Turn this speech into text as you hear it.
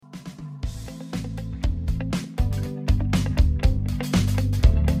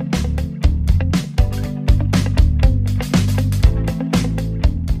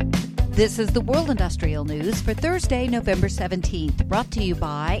This is the World Industrial News for Thursday, November 17th, brought to you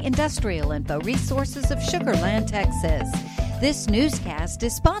by Industrial Info Resources of Sugar Land, Texas. This newscast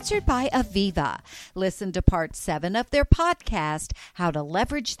is sponsored by Aviva. Listen to Part 7 of their podcast, How to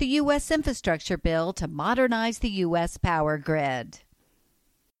Leverage the U.S. Infrastructure Bill to Modernize the U.S. Power Grid.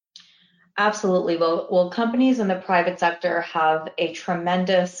 Absolutely. Well, companies in the private sector have a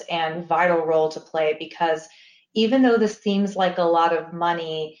tremendous and vital role to play because even though this seems like a lot of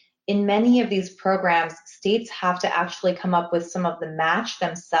money, in many of these programs, states have to actually come up with some of the match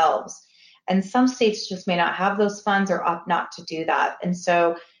themselves. And some states just may not have those funds or opt not to do that. And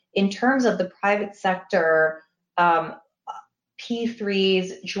so in terms of the private sector,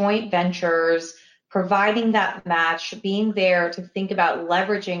 P3s, joint ventures, providing that match, being there to think about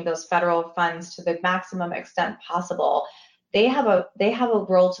leveraging those federal funds to the maximum extent possible, they have a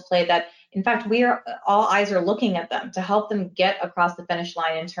role to play that, in fact, all eyes are looking at them to help them get across the finish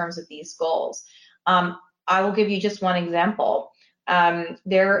line in terms of these goals. I will give you just one example.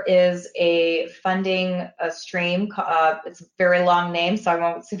 There is a funding stream. It's a very long name, so I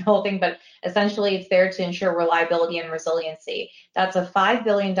won't say the whole thing, but essentially it's there to ensure reliability and resiliency. That's a $5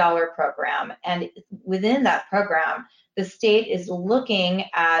 billion program. And within that program, the state is looking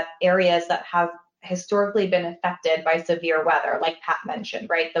at areas that have historically been affected by severe weather, like Pat mentioned,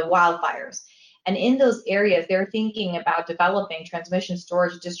 right? The wildfires. And in those areas, they're thinking about developing transmission,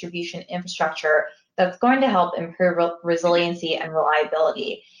 storage, distribution infrastructure that's going to help improve resiliency and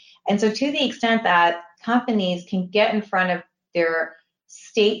reliability. And so to the extent that companies can get in front of their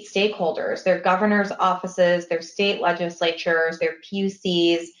state stakeholders, their governor's offices, their state legislatures, their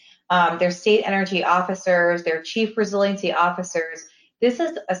PUCs, their state energy officers, their chief resiliency officers, this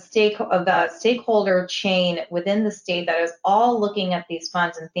is a stakeholder chain within the state that is all looking at these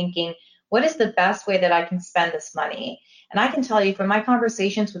funds and thinking, what is the best way that I can spend this money? And I can tell you from my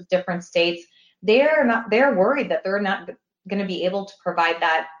conversations with different states, they're worried that they're not going to be able to provide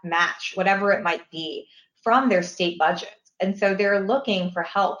that match, whatever it might be, from their state budgets. And so they're looking for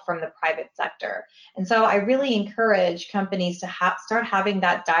help from the private sector. And so I really encourage companies to start having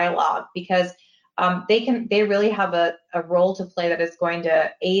that dialogue because they really have a role to play that is going to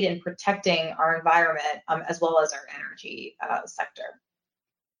aid in protecting our environment as well as our energy sector.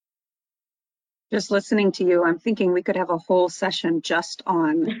 Just listening to you, I'm thinking we could have a whole session just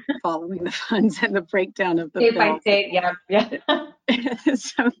on following the funds and the breakdown of the state bill. By state, yeah.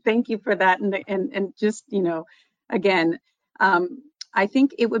 So thank you for that. And just, again, I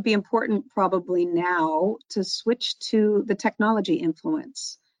think it would be important probably now to switch to the technology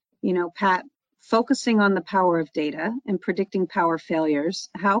influence. Pat, focusing on the power of data and predicting power failures,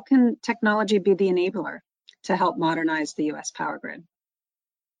 how can technology be the enabler to help modernize the U.S. power grid?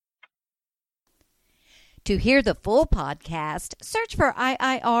 To hear the full podcast, search for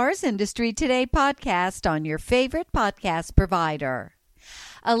IIR's Industry Today podcast on your favorite podcast provider.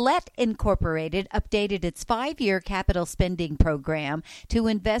 Alette Incorporated updated its 5-year capital spending program to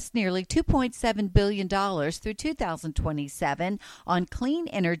invest nearly $2.7 billion through 2027 on clean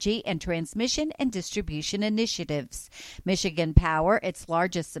energy and transmission and distribution initiatives. Michigan Power, its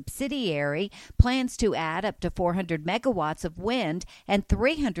largest subsidiary, plans to add up to 400 megawatts of wind and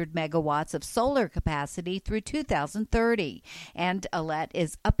 300 megawatts of solar capacity through 2030. And Alette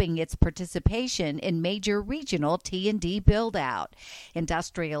is upping its participation in major regional T&D build-out.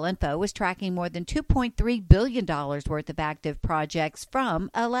 Industrial Info is tracking more than $2.3 billion worth of active projects from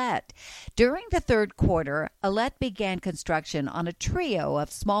Alette. During the third quarter, Alette began construction on a trio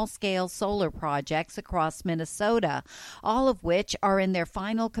of small-scale solar projects across Minnesota, all of which are in their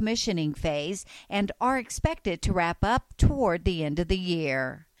final commissioning phase and are expected to wrap up toward the end of the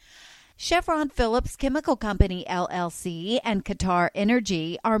year. Chevron Phillips Chemical Company, LLC, and Qatar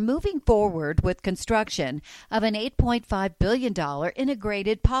Energy are moving forward with construction of an $8.5 billion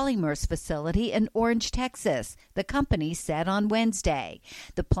integrated polymers facility in Orange, Texas, the company said on Wednesday.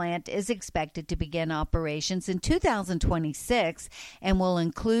 The plant is expected to begin operations in 2026 and will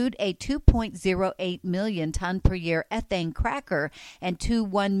include a 2.08 million ton per year ethane cracker and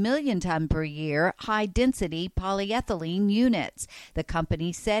 1 million ton per year high-density polyethylene units, the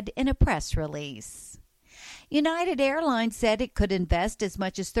company said in a press release. United Airlines said it could invest as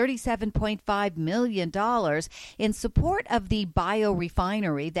much as $37.5 million in support of the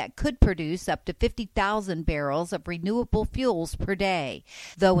biorefinery that could produce up to 50,000 barrels of renewable fuels per day,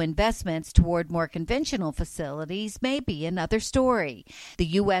 though investments toward more conventional facilities may be another story. The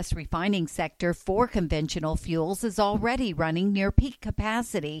U.S. refining sector for conventional fuels is already running near peak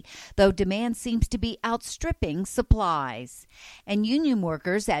capacity, though demand seems to be outstripping supplies. And union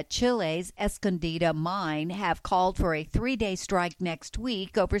workers at Chile's Escondida mine have called for a 3-day strike next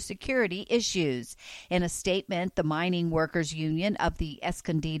week over security issues. In a statement, the Mining Workers Union of the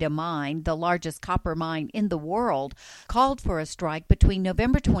Escondida mine, the largest copper mine in the world, called for a strike between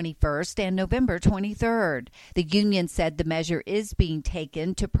November 21st and November 23rd. The union said the measure is being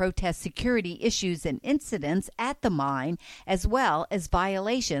taken to protest security issues and incidents at the mine, as well as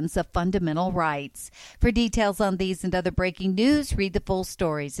violations of fundamental rights. For details on these and other breaking news, read the full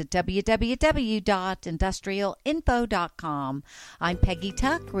stories at www.industrialinfo.com. I'm Peggy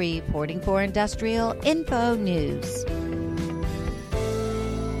Tuck, reporting for Industrial Info News.